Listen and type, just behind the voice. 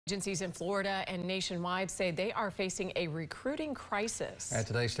Agencies in Florida and nationwide say they are facing a recruiting crisis. And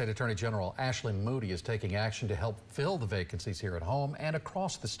today, State Attorney General Ashley Moody is taking action to help fill the vacancies here at home and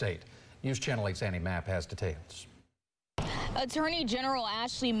across the state. News Channel 8's Annie Mapp has details. Attorney General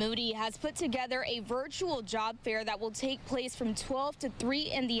Ashley Moody has put together a virtual job fair that will take place from 12 to 3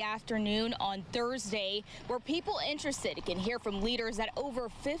 in the afternoon on Thursday, where people interested can hear from leaders at over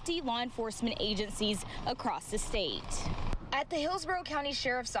 50 law enforcement agencies across the state. At the Hillsborough County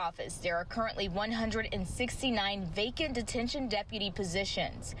Sheriff's Office, there are currently 169 vacant detention deputy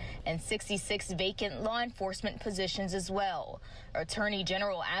positions and 66 vacant law enforcement positions as well. Attorney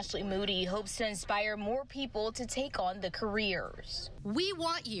General Ashley Moody hopes to inspire more people to take on the careers. We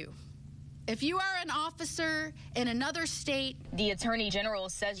want you. If you are an officer in another state. The Attorney General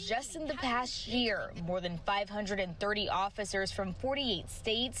says just in the past year, more than 530 officers from 48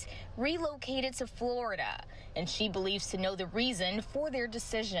 states relocated to Florida, and she believes to know the reason for their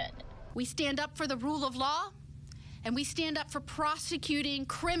decision. We stand up for the rule of law, and we stand up for prosecuting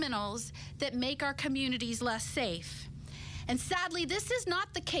criminals that make our communities less safe. And sadly, this is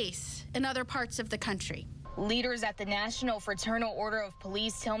not the case in other parts of the country. Leaders at the National Fraternal Order of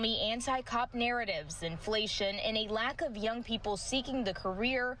Police tell me anti-cop narratives, inflation, and a lack of young people seeking the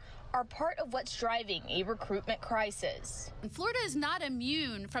career are part of what's driving a recruitment crisis. Florida is not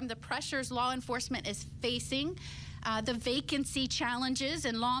immune from the pressures law enforcement is facing, the vacancy challenges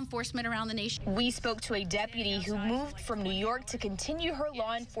in law enforcement around the nation. We spoke to a deputy who moved from New York to continue her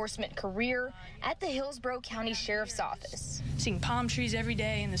law enforcement career at the Hillsborough County Sheriff's Office. Seeing palm trees every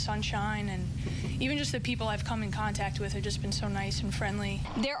day in the sunshine, and even just the people I've come in contact with have just been so nice and friendly.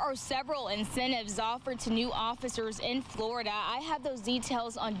 There are several incentives offered to new officers in Florida. I have those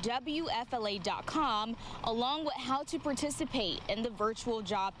details on WFLA.com, along with how to participate in the virtual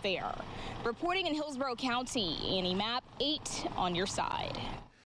job fair. Reporting in Hillsborough County, Annie Mapp, 8 on your side.